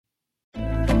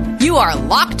You are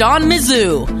Locked On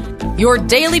Mizzou, your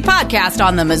daily podcast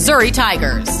on the Missouri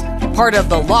Tigers. Part of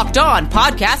the Locked On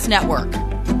Podcast Network.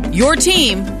 Your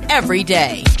team every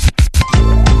day.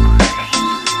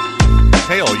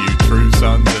 Hey, all you true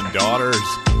sons and daughters.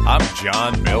 I'm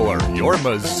John Miller, your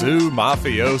Mizzou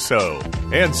mafioso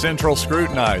and central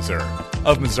scrutinizer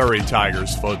of Missouri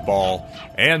Tigers football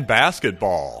and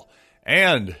basketball.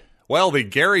 And, well, the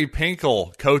Gary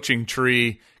Pinkel coaching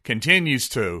tree continues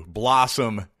to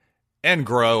blossom and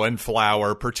grow and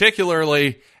flower,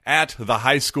 particularly at the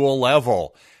high school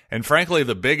level. And frankly,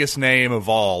 the biggest name of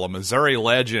all, a Missouri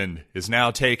legend, is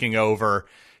now taking over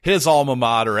his alma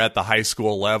mater at the high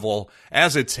school level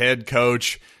as its head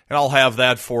coach. And I'll have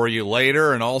that for you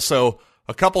later. And also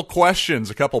a couple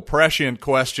prescient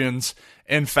questions,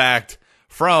 in fact,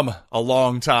 from a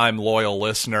longtime loyal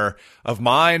listener of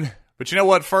mine. But you know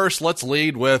what? First, let's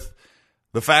lead with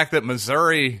the fact that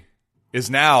Missouri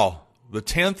is now the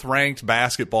 10th ranked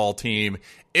basketball team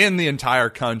in the entire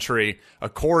country,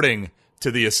 according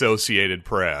to the Associated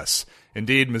Press.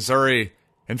 Indeed, Missouri,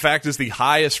 in fact, is the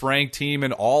highest ranked team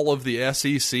in all of the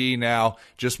SEC now,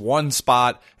 just one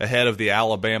spot ahead of the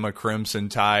Alabama Crimson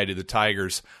Tide, who the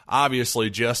Tigers obviously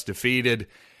just defeated,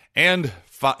 and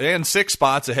 6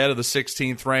 spots ahead of the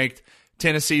 16th ranked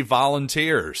Tennessee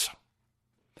Volunteers.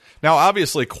 Now,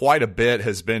 obviously, quite a bit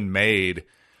has been made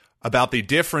about the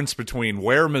difference between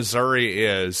where Missouri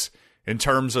is in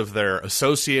terms of their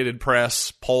Associated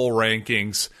Press poll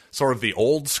rankings, sort of the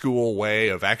old school way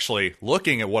of actually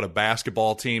looking at what a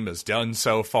basketball team has done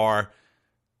so far.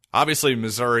 Obviously,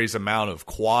 Missouri's amount of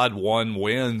quad one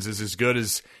wins is as good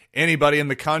as anybody in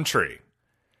the country.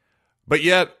 But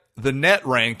yet, the net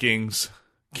rankings,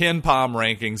 KenPom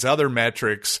rankings, other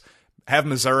metrics have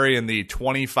Missouri in the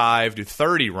 25 to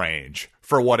 30 range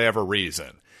for whatever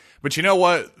reason. But you know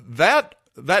what? That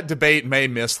debate may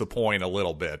miss the point a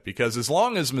little bit, because as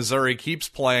long as Missouri keeps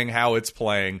playing how it's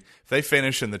playing, if they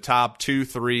finish in the top 2,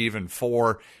 3, even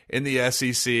 4 in the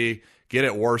SEC, get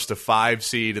at worst a 5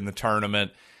 seed in the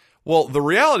tournament. Well, the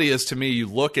reality is, to me, you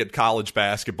look at college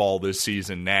basketball this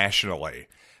season nationally.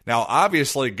 Now,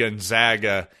 obviously,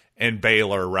 Gonzaga and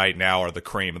Baylor right now are the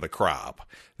cream of the crop.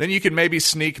 Then you can maybe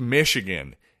sneak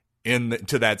Michigan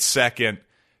into that second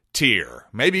tier.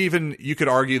 Maybe even you could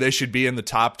argue they should be in the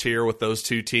top tier with those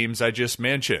two teams I just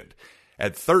mentioned.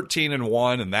 At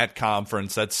 13-1 in that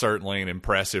conference, that's certainly an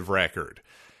impressive record.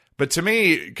 But to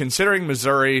me, considering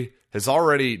Missouri has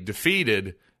already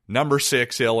defeated number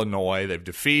 6 Illinois, they've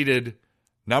defeated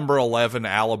number 11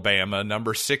 Alabama,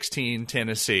 number 16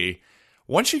 Tennessee,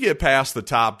 once you get past the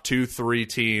top 2, 3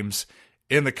 teams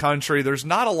in the country, there's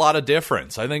not a lot of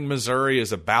difference. I think Missouri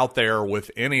is about there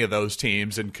with any of those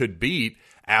teams and could beat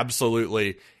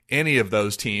absolutely any of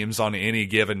those teams on any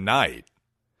given night.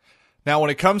 Now, when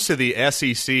it comes to the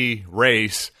SEC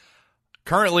race,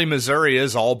 currently Missouri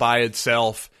is all by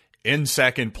itself in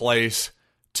second place,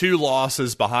 2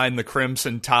 losses behind the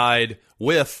Crimson Tide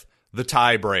with the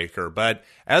tiebreaker. But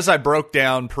as I broke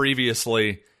down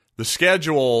previously, the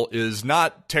schedule is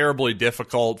not terribly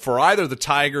difficult for either the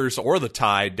Tigers or the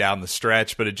Tide down the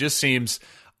stretch, but it just seems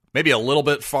maybe a little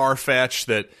bit far-fetched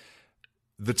that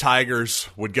the Tigers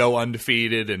would go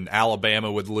undefeated and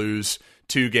Alabama would lose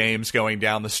 2 games going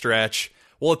down the stretch.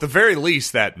 Well, at the very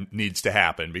least, that needs to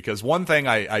happen, because one thing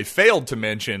I failed to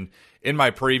mention in my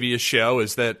previous show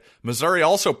is that Missouri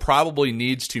also probably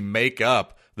needs to make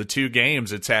up the 2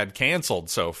 games it's had canceled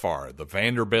so far, the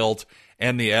Vanderbilt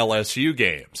and the LSU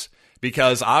games.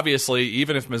 Because obviously,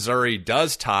 even if Missouri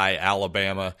does tie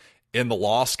Alabama in the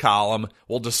loss column,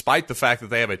 well, despite the fact that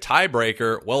they have a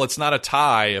tiebreaker, well, it's not a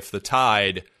tie if the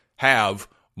Tide have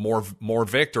more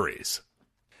victories.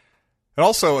 And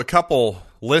also a couple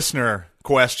listener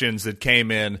questions that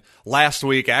came in last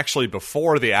week, actually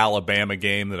before the Alabama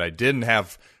game, that I didn't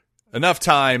have enough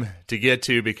time to get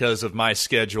to because of my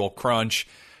schedule crunch.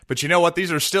 But you know what?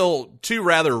 These are still 2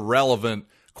 rather relevant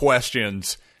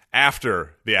questions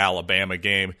after the Alabama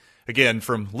game. Again,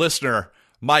 from listener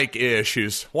Mike Ish,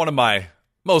 who's one of my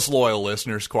most loyal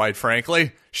listeners, quite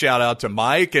frankly. Shout out to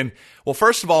Mike. And, well,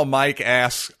 first of all, Mike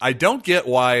asks, I don't get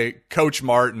why Coach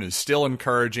Martin is still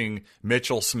encouraging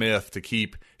Mitchell Smith to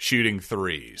keep shooting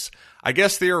threes. I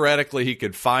guess theoretically he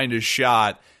could find his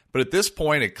shot, but at this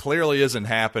point it clearly isn't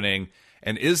happening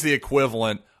and is the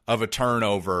equivalent of a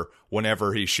turnover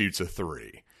whenever he shoots a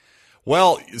three.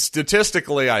 Well,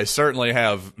 statistically, I certainly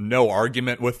have no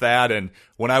argument with that. And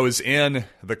when I was in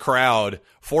the crowd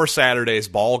for Saturday's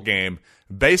ball game,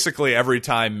 basically every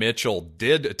time Mitchell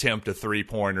did attempt a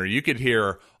three-pointer, you could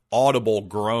hear audible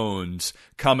groans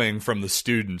coming from the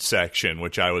student section,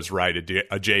 which I was right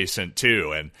adjacent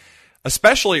to. And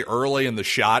especially early in the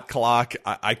shot clock,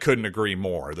 I couldn't agree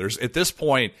more. At this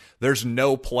point, there's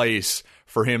no place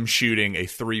for him shooting a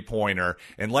three-pointer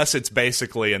unless it's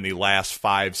basically in the last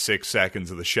 5-6 seconds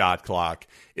of the shot clock.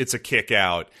 It's a kick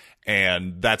out,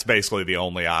 and that's basically the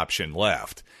only option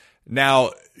left.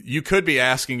 Now, you could be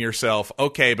asking yourself,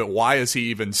 okay, but why is he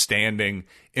even standing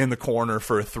in the corner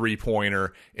for a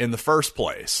three-pointer in the first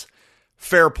place?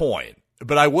 Fair point.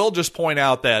 But I will just point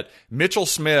out that Mitchell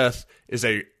Smith is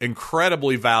an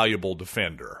incredibly valuable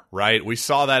defender, right? We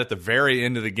saw that at the very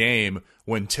end of the game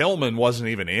when Tillman wasn't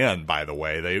even in, by the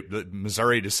way.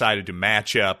 Missouri decided to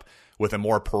match up with a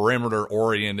more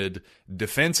perimeter-oriented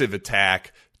defensive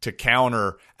attack to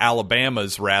counter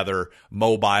Alabama's rather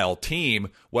mobile team.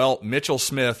 Well, Mitchell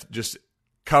Smith just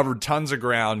covered tons of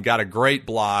ground, got a great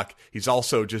block. He's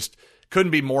also just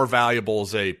couldn't be more valuable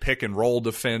as a pick-and-roll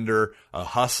defender, a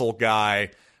hustle guy,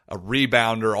 a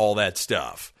rebounder, all that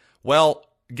stuff. Well,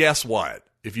 guess what?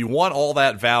 If you want all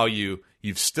that value,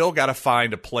 you've still got to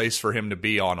find a place for him to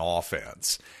be on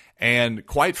offense. And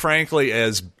quite frankly,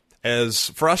 as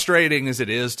frustrating as it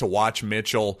is to watch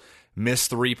Mitchell miss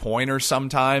three-pointers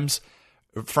sometimes,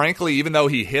 frankly, even though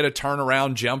he hit a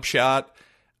turnaround jump shot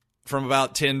from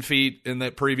about 10 feet in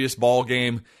that previous ball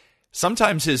game,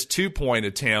 sometimes his two-point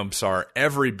attempts are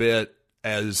every bit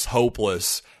as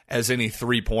hopeless as any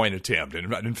three-point attempt.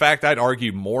 And in fact, I'd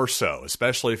argue more so,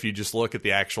 especially if you just look at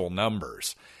the actual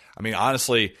numbers. I mean,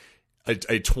 honestly, a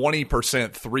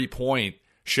 20% three-point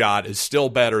shot is still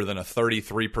better than a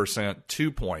 33%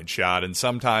 two-point shot, and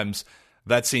sometimes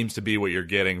that seems to be what you're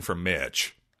getting from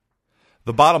Mitch.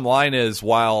 The bottom line is,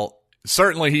 while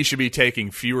certainly he should be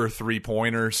taking fewer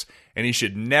three-pointers, and he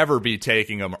should never be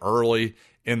taking them early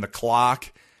in the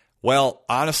clock, well,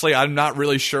 honestly, I'm not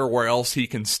really sure where else he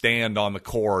can stand on the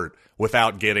court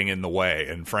without getting in the way,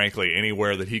 and frankly,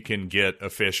 anywhere that he can get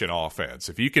efficient offense.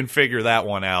 If you can figure that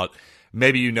one out,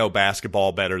 maybe you know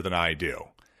basketball better than I do.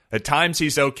 At times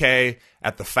he's okay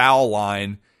at the foul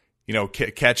line,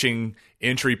 catching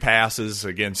entry passes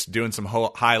against, doing some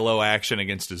high-low action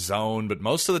against a zone, but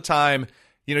most of the time,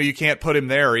 you can't put him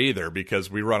there either because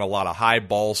we run a lot of high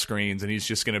ball screens, and he's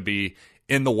just going to be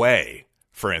in the way,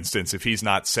 for instance, if he's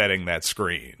not setting that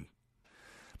screen.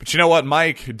 But you know what?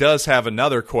 Mike does have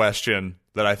another question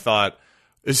that I thought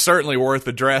is certainly worth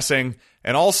addressing.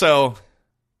 And also,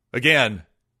 again,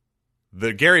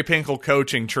 the Gary Pinkel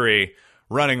coaching tree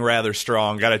running rather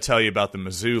strong. Got to tell you about the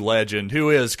Mizzou legend who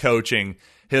is coaching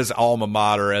his alma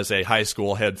mater as a high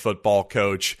school head football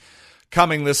coach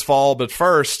coming this fall. But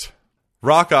first,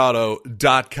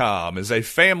 RockAuto.com is a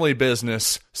family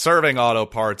business serving auto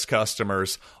parts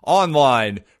customers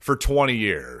online for 20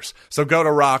 years. So go to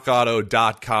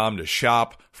RockAuto.com to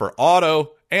shop for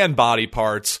auto and body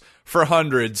parts for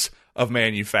hundreds of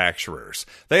manufacturers.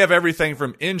 They have everything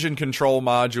from engine control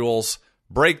modules,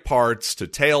 brake parts, to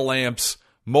tail lamps,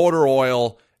 motor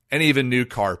oil, and even new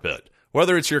carpet.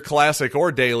 Whether it's your classic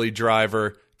or daily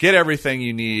driver, get everything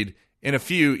you need in a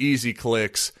few easy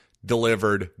clicks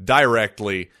delivered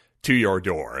directly to your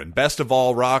door. And best of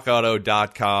all,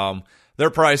 RockAuto.com,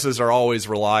 their prices are always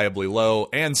reliably low,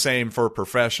 and same for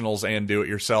professionals and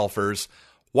do-it-yourselfers.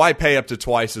 Why pay up to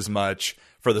twice as much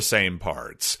for the same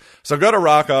parts? So go to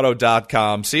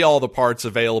RockAuto.com, see all the parts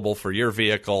available for your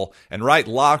vehicle, and write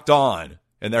Locked On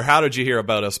in their How Did You Hear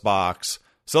About Us box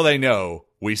so they know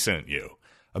we sent you.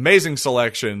 Amazing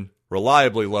selection,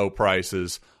 reliably low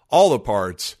prices, all the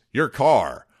parts your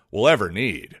car will ever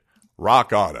need.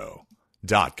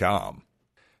 RockAuto.com.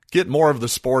 Get more of the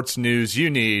sports news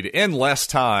you need in less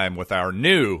time with our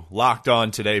new Locked On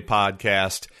Today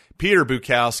podcast. Peter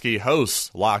Bukowski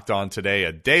hosts Locked On Today,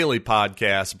 a daily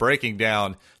podcast breaking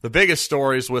down the biggest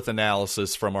stories with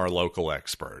analysis from our local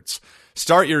experts.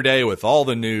 Start your day with all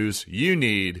the news you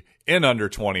need in under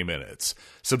 20 minutes.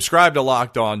 Subscribe to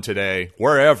Locked On Today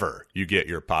wherever you get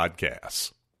your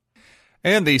podcasts.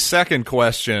 And the second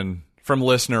question from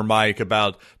listener Mike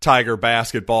about Tiger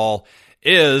basketball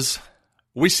is,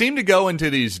 we seem to go into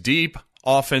these deep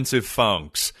offensive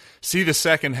funks, see the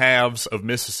second halves of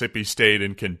Mississippi State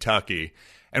and Kentucky,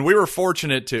 and we were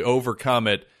fortunate to overcome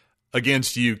it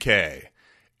against UK.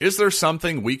 Is there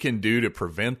something we can do to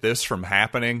prevent this from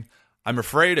happening? I'm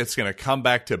afraid it's going to come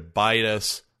back to bite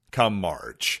us come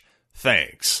March.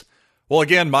 Thanks. Well,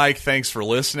 again, Mike, thanks for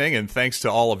listening, and thanks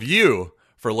to all of you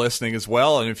for listening as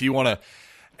well. And if you want to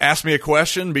ask me a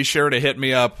question, be sure to hit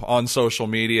me up on social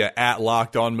media at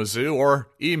LockedOnMizzou or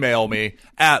email me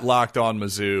at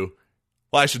LockedOnMizzou.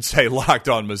 Well, I should say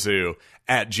LockedOnMizzou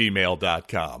at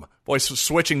gmail.com. Boy,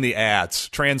 switching the ats,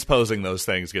 transposing those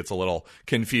things gets a little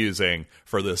confusing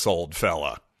for this old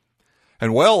fella.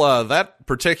 And well, that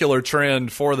particular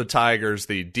trend for the Tigers,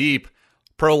 the deep,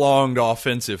 prolonged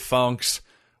offensive funks,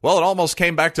 well, it almost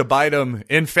came back to bite them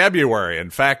in February.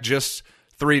 In fact, just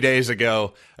 3 days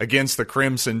ago against the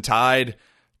Crimson Tide,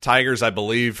 Tigers, I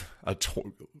believe, a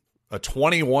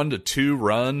 21-2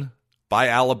 run by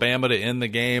Alabama to end the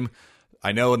game.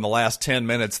 I know in the last 10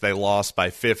 minutes they lost by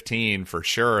 15 for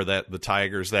sure, that the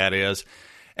Tigers, that is.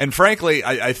 And frankly,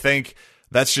 I think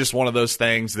that's just one of those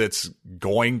things that's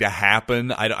going to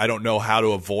happen. I don't know how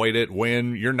to avoid it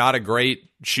when you're not a great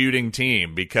shooting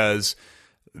team, because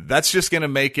that's just going to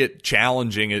make it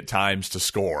challenging at times to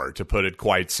score, to put it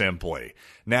quite simply.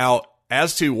 Now,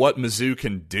 as to what Mizzou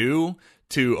can do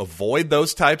to avoid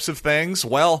those types of things,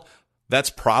 well, that's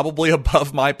probably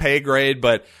above my pay grade,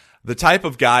 but the type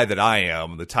of guy that I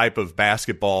am, the type of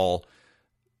basketball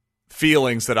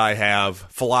feelings that I have,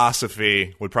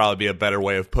 philosophy would probably be a better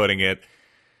way of putting it.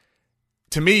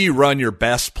 To me, you run your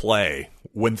best play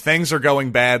when things are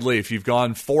going badly. If you've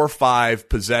gone 4 or 5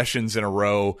 possessions in a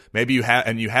row, maybe you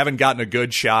haven't gotten a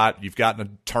good shot, you've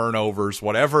gotten turnovers,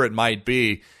 whatever it might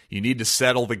be, you need to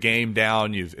settle the game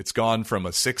down. It's gone from a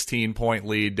 16-point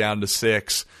lead down to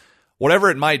 6. Whatever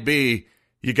it might be,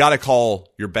 you got to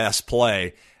call your best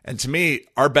play. And to me,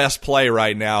 our best play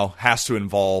right now has to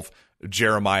involve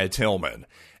Jeremiah Tillman.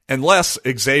 Unless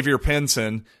Xavier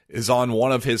Pinson is on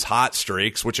one of his hot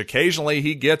streaks, which occasionally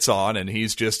he gets on and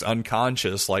he's just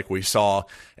unconscious like we saw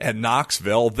at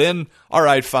Knoxville, then all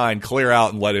right, fine, clear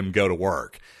out and let him go to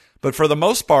work. But for the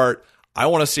most part, I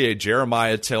want to see a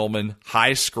Jeremiah Tillman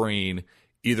high screen,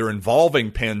 either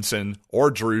involving Pinson or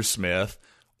Drew Smith,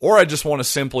 or I just want to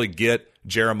simply get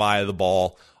Jeremiah the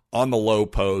ball on the low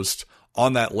post,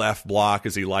 on that left block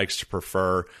as he likes to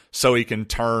prefer, so he can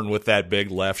turn with that big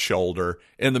left shoulder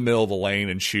in the middle of the lane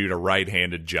and shoot a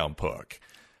right-handed jump hook.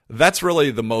 That's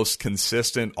really the most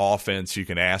consistent offense you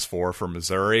can ask for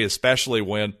Missouri, especially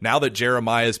when, now that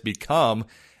Jeremiah has become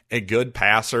a good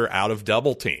passer out of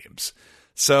double teams.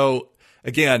 So,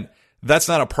 again, that's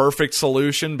not a perfect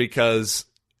solution, because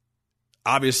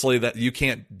obviously that you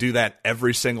can't do that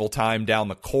every single time down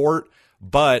the court,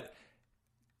 but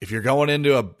if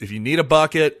you need a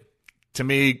bucket, to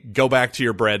me, go back to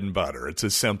your bread and butter. It's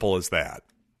as simple as that.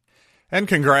 And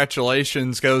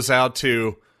congratulations goes out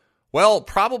to, well,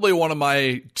 probably one of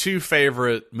my 2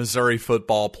 favorite Missouri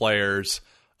football players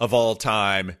of all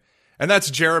time, and that's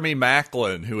Jeremy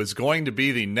Maclin, who is going to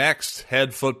be the next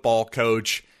head football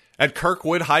coach at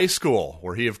Kirkwood High School,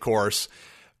 where he, of course,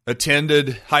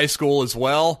 attended high school as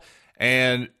well.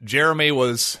 And Jeremy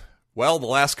was, well, the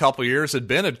last couple of years had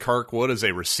been at Kirkwood as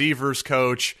a receivers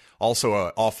coach, also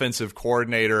an offensive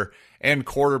coordinator and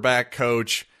quarterback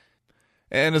coach.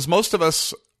 And as most of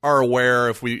us are aware,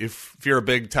 if you're a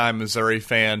big-time Missouri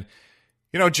fan,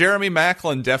 Jeremy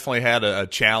Maclin definitely had a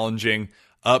challenging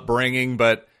upbringing,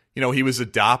 but, he was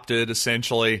adopted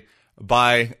essentially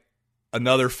by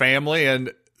another family,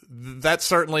 and that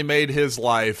certainly made his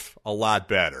life a lot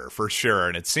better, for sure.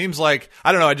 And it seems like,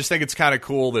 I don't know, I just think it's kind of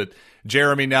cool that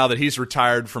Jeremy, now that he's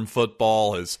retired from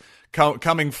football, is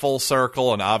coming full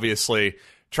circle and obviously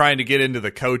trying to get into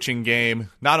the coaching game.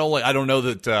 Not only, I don't know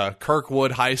that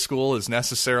Kirkwood High School is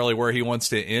necessarily where he wants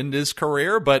to end his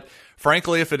career, but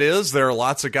frankly, if it is, there are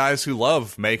lots of guys who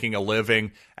love making a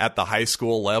living at the high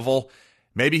school level.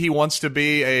 Maybe he wants to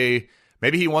be a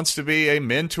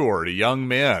mentor to young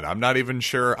men. I'm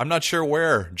not sure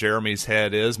where Jeremy's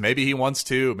head is. Maybe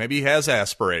he has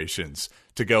aspirations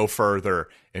to go further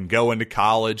and go into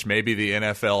college, maybe the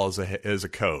NFL as a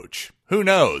coach. Who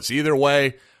knows? Either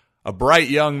way, a bright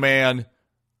young man,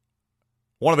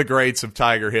 one of the greats of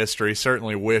Tiger history.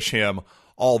 Certainly wish him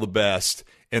all the best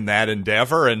in that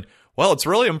endeavor. And, well, it's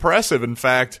really impressive, in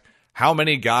fact, how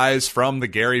many guys from the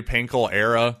Gary Pinkel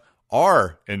era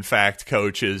are, in fact,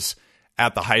 coaches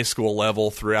at the high school level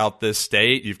throughout this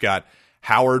state. You've got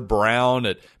Howard Brown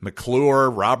at McClure,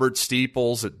 Robert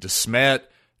Steeples at DeSmet,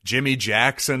 Jimmy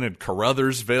Jackson at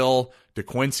Caruthersville,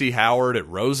 DeQuincy Howard at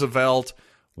Roosevelt,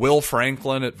 Will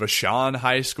Franklin at Vashon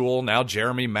High School, now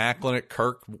Jeremy Maclin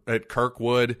at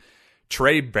Kirkwood,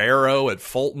 Trey Barrow at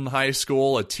Fulton High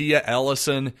School, Atia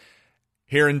Ellison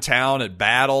here in town at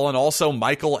Battle, and also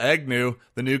Michael Egnew,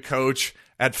 the new coach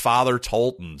at Father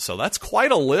Tolton. So that's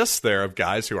quite a list there of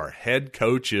guys who are head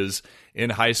coaches in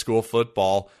high school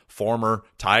football, former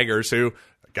Tigers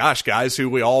guys who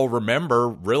we all remember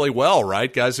really well,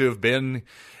 right? Guys who have been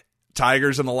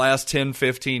Tigers in the last 10,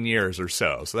 15 years or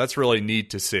so. So that's really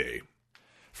neat to see.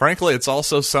 Frankly, it's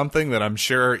also something that I'm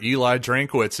sure Eli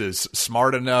Drinkwitz is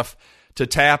smart enough to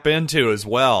tap into as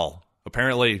well.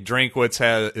 Apparently,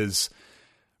 Drinkwitz is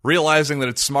realizing that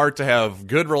it's smart to have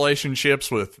good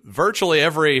relationships with virtually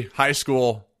every high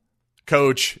school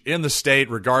coach in the state,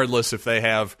 regardless if they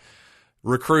have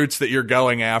recruits that you're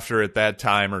going after at that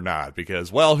time or not.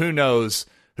 Because, well, who knows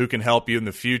who can help you in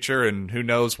the future, and who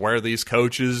knows where these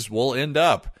coaches will end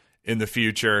up in the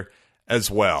future as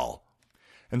well.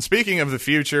 And speaking of the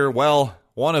future, well,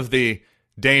 one of the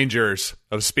dangers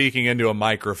of speaking into a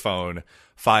microphone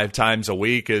 5 times a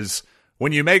week is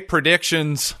when you make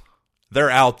predictions,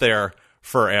 they're out there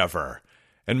forever.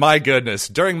 And my goodness,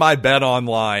 during my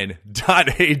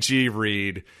BetOnline.ag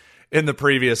read in the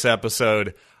previous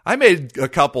episode, I made a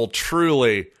couple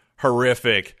truly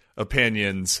horrific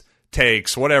opinions,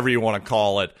 takes, whatever you want to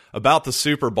call it, about the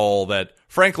Super Bowl that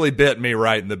frankly bit me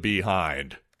right in the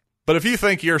behind. But if you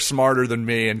think you're smarter than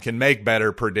me and can make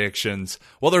better predictions,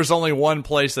 well, there's only one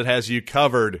place that has you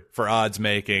covered for odds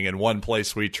making and one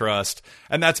place we trust,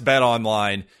 and that's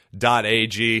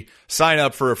betonline.ag. Sign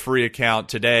up for a free account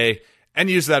today and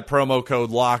use that promo code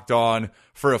LOCKEDON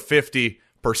for a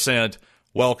 50%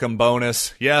 welcome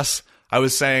bonus. Yes, I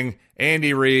was saying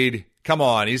Andy Reid, come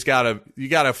on, you got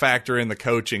to factor in the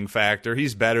coaching factor.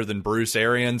 He's better than Bruce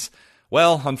Arians.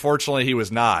 Well, unfortunately, he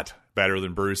was not better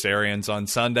than Bruce Arians on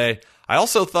Sunday. I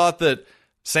also thought that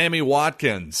Sammy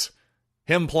Watkins,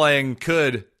 him playing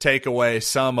could take away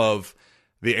some of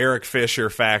the Eric Fisher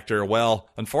factor. Well,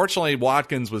 unfortunately,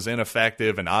 Watkins was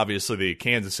ineffective, and obviously the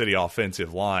Kansas City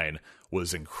offensive line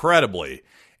was incredibly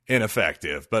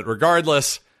ineffective. But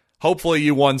regardless, hopefully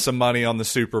you won some money on the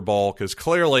Super Bowl, because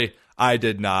clearly I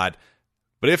did not.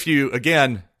 But if you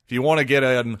want to get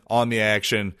in on the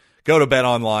action, go to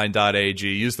betonline.ag,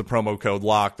 use the promo code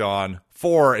LOCKEDON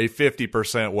for a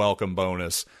 50% welcome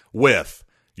bonus with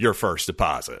your first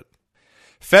deposit.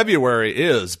 February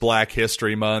is Black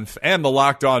History Month, and the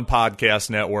Locked On Podcast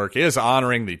Network is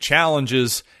honoring the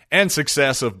challenges and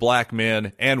success of black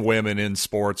men and women in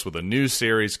sports with a new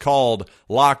series called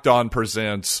Locked On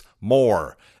Presents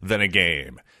More Than a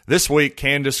Game. This week,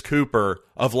 Candace Cooper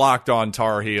of Locked On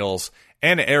Tar Heels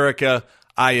and Erica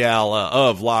Ayala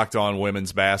of Locked On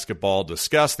Women's Basketball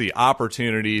discuss the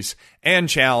opportunities and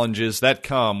challenges that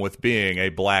come with being a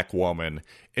black woman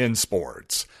in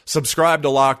sports. Subscribe to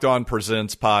Locked On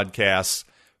Presents podcasts,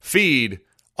 feed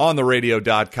on the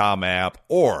radio.com app,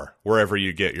 or wherever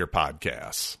you get your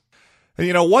podcasts. And,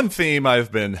 you know, one theme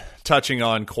I've been touching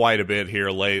on quite a bit here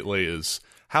lately is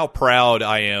how proud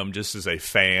I am just as a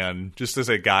fan, just as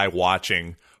a guy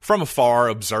watching from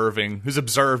afar, who's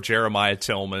observed Jeremiah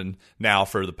Tillman now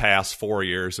for the past 4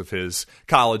 years of his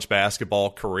college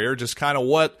basketball career, just kind of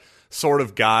what sort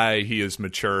of guy he has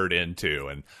matured into.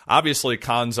 And obviously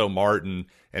Konzo Martin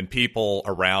and people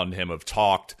around him have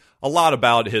talked a lot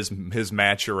about his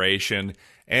maturation,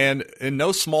 and in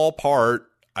no small part,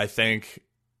 I think,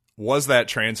 was that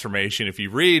transformation. If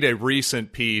you read a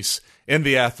recent piece in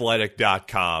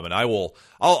theathletic.com, and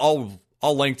I'll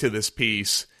link to this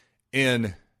piece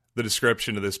in the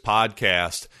description of this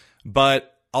podcast,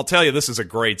 but I'll tell you, this is a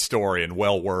great story and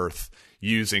well worth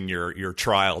using your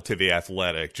trial to The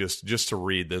Athletic just to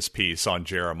read this piece on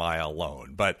Jeremiah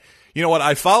alone. But you know what?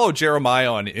 I follow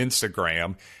Jeremiah on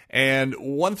Instagram, and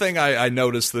one thing I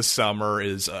noticed this summer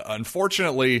is,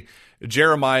 unfortunately,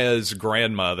 Jeremiah's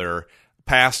grandmother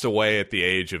passed away at the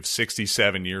age of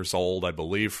 67 years old, I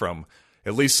believe, from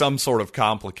at least some sort of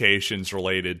complications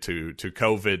related to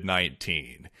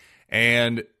COVID-19.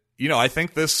 And you know, I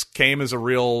think this came as a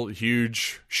real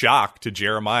huge shock to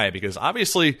Jeremiah, because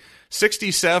obviously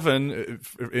 67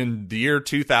 in the year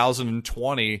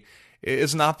 2020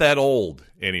 is not that old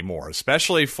anymore,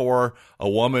 especially for a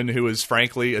woman who is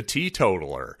frankly a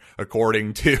teetotaler,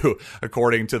 according to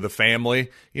the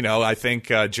family. You know, I think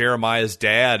Jeremiah's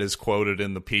dad is quoted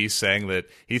in the piece saying that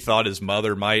he thought his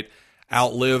mother might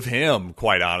outlive him,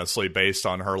 quite honestly, based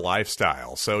on her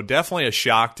lifestyle. So definitely a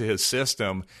shock to his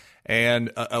system.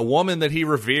 And a woman that he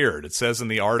revered. It says in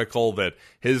the article that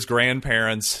his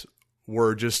grandparents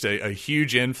were just a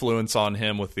huge influence on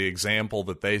him with the example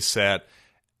that they set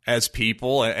as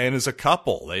people and as a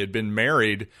couple. They had been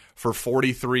married for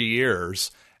 43 years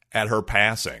at her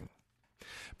passing.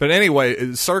 But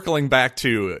anyway, circling back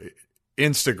to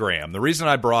Instagram, the reason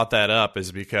I brought that up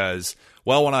is because,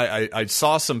 well, when I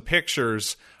saw some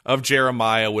pictures of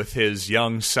Jeremiah with his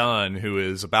young son, who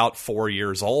is about 4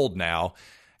 years old now,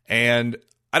 and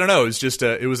I don't know.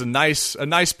 It was a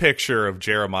nice picture of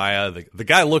Jeremiah. The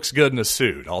guy looks good in a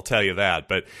suit, I'll tell you that.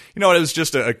 But it was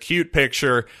just a cute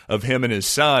picture of him and his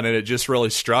son, and it just really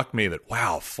struck me that,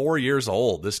 wow, 4 years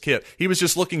old, this kid, he was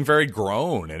just looking very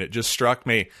grown, and it just struck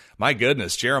me, my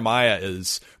goodness, Jeremiah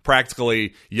is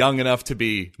practically young enough to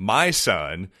be my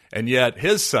son, and yet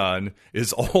his son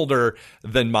is older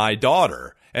than my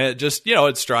daughter. And it just,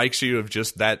 it strikes you of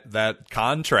just that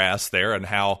contrast there and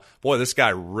how, boy, this guy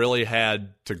really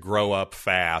had to grow up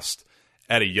fast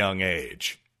at a young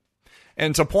age.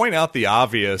 And to point out the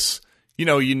obvious,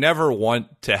 you never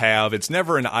want to have, it's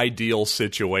never an ideal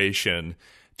situation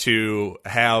to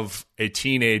have a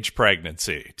teenage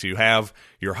pregnancy, to have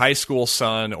your high school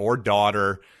son or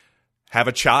daughter have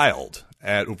a child,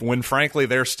 when frankly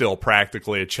they're still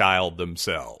practically a child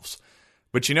themselves.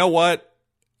 But you know what?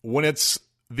 When it's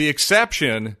the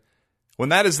exception, when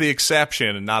that is the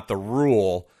exception and not the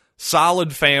rule,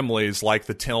 solid families like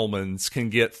the Tillmans can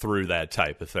get through that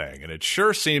type of thing. And it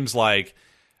sure seems like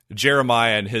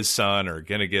Jeremiah and his son are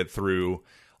going to get through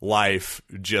life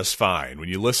just fine. When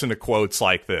you listen to quotes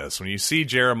like this, when you see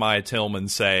Jeremiah Tillman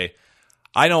say,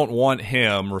 I don't want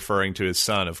him, referring to his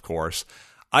son, of course,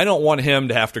 I don't want him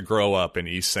to have to grow up in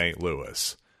East St.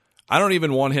 Louis. I don't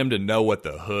even want him to know what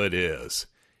the hood is.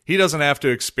 He doesn't have to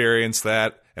experience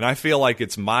that, and I feel like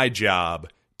it's my job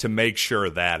to make sure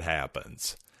that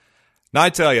happens. Now, I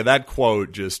tell you, that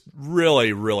quote just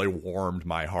really, really warmed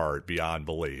my heart beyond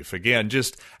belief. Again,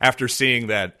 just after seeing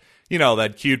that,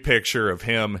 that cute picture of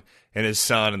him and his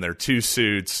son in their two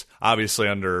suits, obviously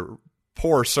under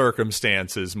poor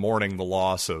circumstances, mourning the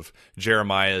loss of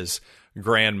Jeremiah's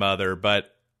grandmother.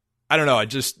 But I don't know,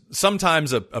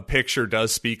 sometimes a picture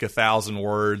does speak 1,000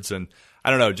 words, and I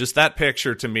don't know, just that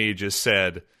picture to me just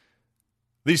said,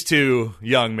 these two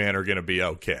young men are going to be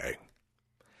okay.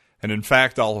 And in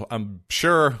fact, I'm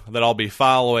sure that I'll be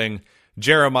following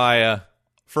Jeremiah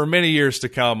for many years to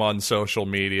come on social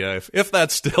media, if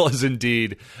that still is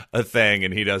indeed a thing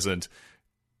and he doesn't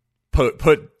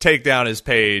take down his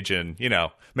page and,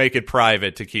 make it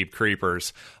private to keep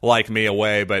creepers like me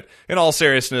away. But in all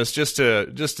seriousness, just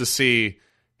to see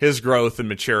his growth and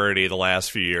maturity the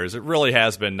last few years, it really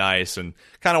has been nice and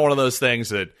kind of one of those things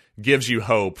that gives you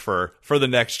hope for the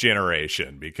next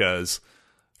generation. Because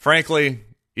frankly,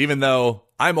 even though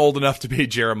I'm old enough to be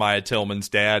Jeremiah Tillman's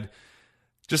dad,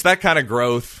 just that kind of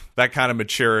growth, that kind of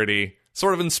maturity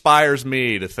sort of inspires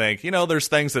me to think, there's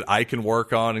things that I can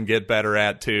work on and get better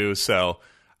at too. So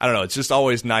I don't know, it's just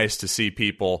always nice to see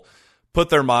people put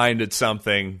their mind at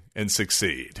something and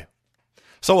succeed.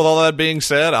 So with all that being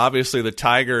said, obviously the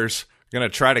Tigers are going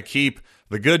to try to keep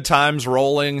the good times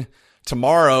rolling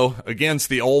tomorrow against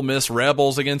the Ole Miss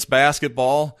Rebels in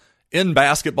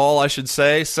basketball, I should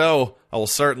say. So I will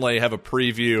certainly have a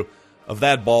preview of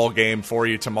that ball game for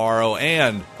you tomorrow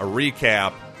and a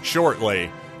recap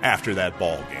shortly after that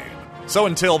ball game. So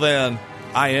until then,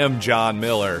 I am John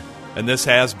Miller, and this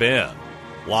has been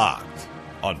Locked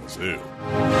on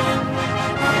Mizzou.